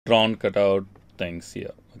drawn cutout things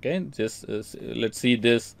here. Okay, just let's see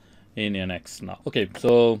this in NX now. Okay,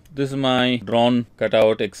 so this is my drawn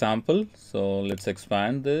cutout example. So let's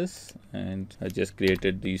expand this, and I just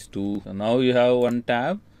created these two. So now you have one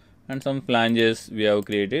tab and some flanges we have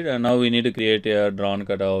created, and now we need to create a drawn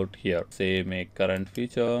cutout here. Say make current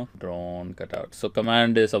feature drawn cutout. So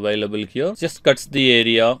command is available here, just cuts the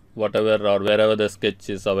area whatever or wherever the sketch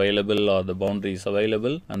is available or the boundary is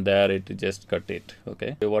available, and there it just cut it.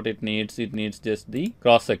 Okay, so what it needs just the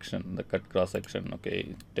cross section, the cut cross section.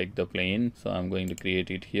 Okay, take the plane. So I'm going to create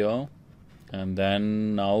it here, and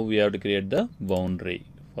then now we have to create the boundary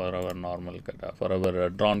for our normal cutout, for our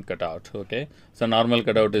drawn cutout. Okay, so normal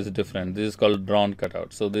cutout is different. This is called drawn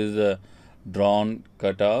cutout. So this is a drawn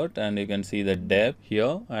cutout, and you can see the depth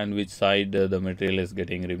here and which side the material is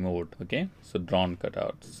getting removed. Okay, so drawn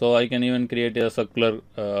cutout. So I can even create a circular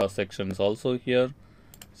sections also here.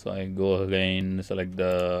 So I go again, select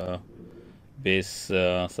the base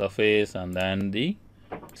surface, and then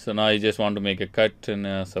so now I just want to make a cut in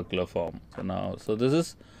a circular form. So this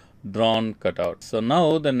is drawn cutout. So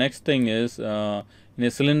now the next thing is in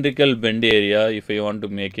a cylindrical bend area, if you want to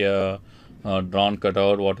make a drawn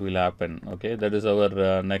cutout, what will happen? Okay, that is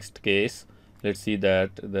our next case. Let's see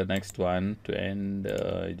that the next one to end.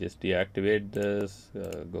 Just deactivate this,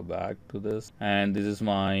 go back to this, and this is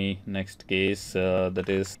my next case. That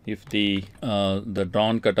is if the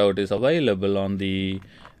drawn cutout is available on the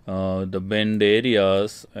bend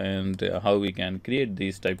areas, and how we can create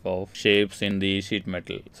these type of shapes in the sheet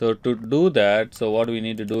metal. So to do that, so what we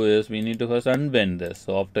need to do is we need to first unbend this.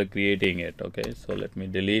 So after creating it, okay, so let me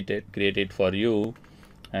delete it, create it for you.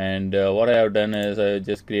 And what I have done is I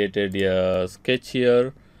just created a sketch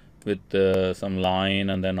here with some line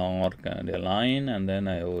and then arc and a line, and then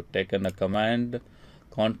I have taken a command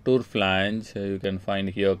contour flange. You can find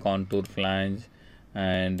here contour flange,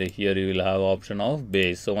 and here you will have option of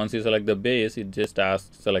base. So once you select the base, it just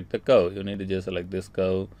asks select the curve. You need to just select this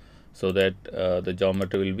curve so that the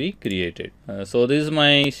geometry will be created. So this is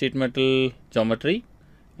my sheet metal geometry.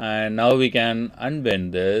 And now we can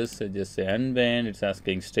unbend this. So just say unbend. It's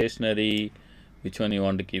asking stationary, which one you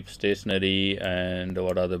want to keep stationary, and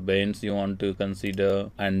what are the bends you want to consider.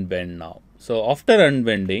 Unbend now. So after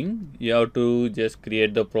unbending, you have to just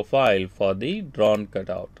create the profile for the drawn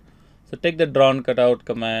cutout. So take the drawn cutout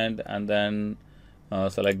command, and then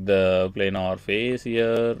select the planar face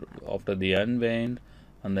here after the unbend,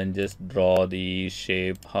 and then just draw the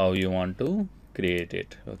shape how you want to create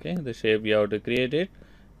it. Okay, the shape you have to create it.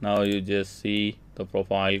 Now you just see the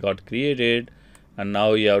profile got created, and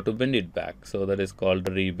now you have to bend it back. So that is called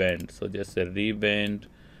rebend. So just say rebend,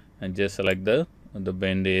 and just select the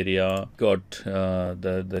bend area. Got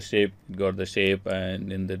the shape, got the shape,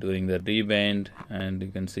 and in the doing the rebend, and you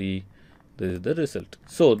can see this is the result.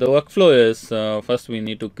 So the workflow is first we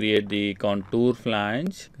need to create the contour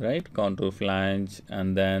flange, right? Contour flange,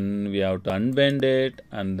 and then we have to unbend it,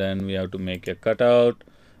 and then we have to make a cutout.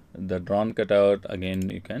 The drawn cutout, again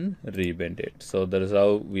you can rebend it. So that is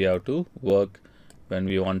how we have to work when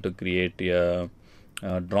we want to create a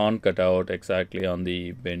drawn cutout exactly on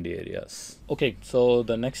the bend areas. Okay, so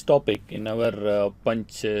the next topic in our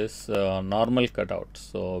punch is normal cutout.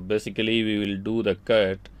 So basically we will do the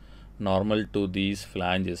cut normal to these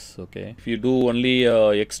flanges. Okay, if you do only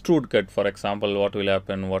extrude cut, for example, what will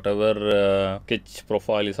happen? Whatever sketch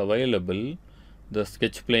profile is available, the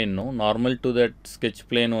sketch plane, normal to that sketch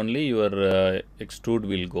plane only your extrude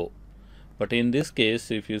will go. But in this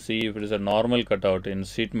case, if you see, if it is a normal cutout in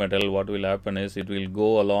sheet metal, what will happen is it will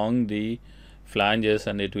go along the flanges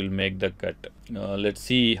and it will make the cut. Let's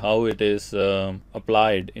see how it is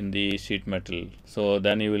applied in the sheet metal. So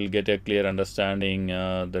then you will get a clear understanding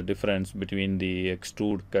the difference between the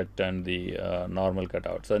extrude cut and the normal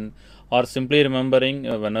cutouts. And or simply remembering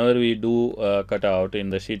whenever we do cutout in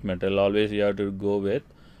the sheet metal, always you have to go with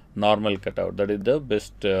normal cutout. That is the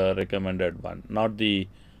best recommended one, not the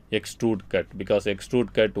extrude cut, because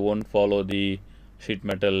extrude cut won't follow the sheet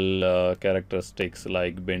metal characteristics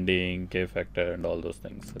like bending, K factor, and all those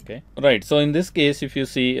things. Okay, right. So in this case, if you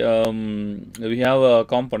see, we have a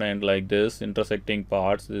component like this intersecting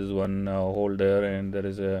parts. This is one holder, and there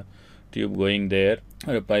is a tube going there,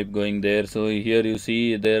 or a pipe going there. So here you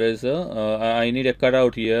see there is a I need a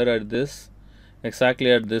cutout here at this,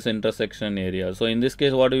 exactly at this intersection area. So in this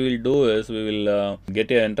case, what we will do is we will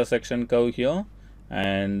get a intersection curve here,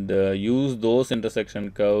 and use those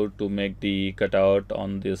intersection curve to make the cutout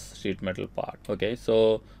on this sheet metal part. Okay,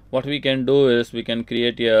 so what we can do is we can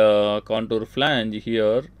create a contour flange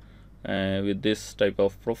here with this type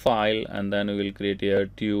of profile, and then we will create a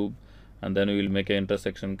tube, and then we will make an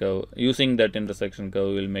intersection curve. Using that intersection curve,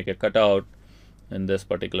 we will make a cutout in this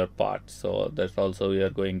particular part. So that's also we are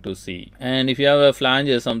going to see. And if you have a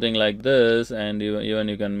flange something like this, and even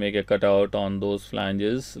you can make a cutout on those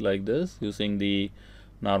flanges like this using the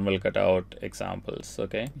normal cutout examples.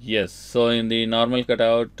 Okay, yes, so in the normal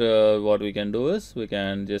cutout what we can do is we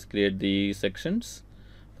can just create the sections,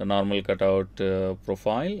 the normal cutout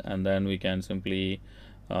profile, and then we can simply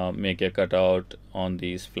make a cutout on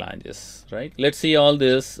these flanges, right? Let's see all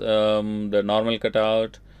this, the normal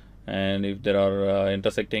cutout, and if there are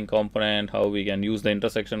intersecting component, how we can use the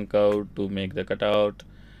intersection curve to make the cutout,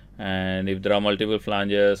 and if there are multiple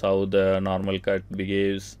flanges, how the normal cut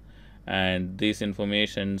behaves. And these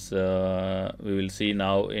informations we will see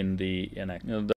now in the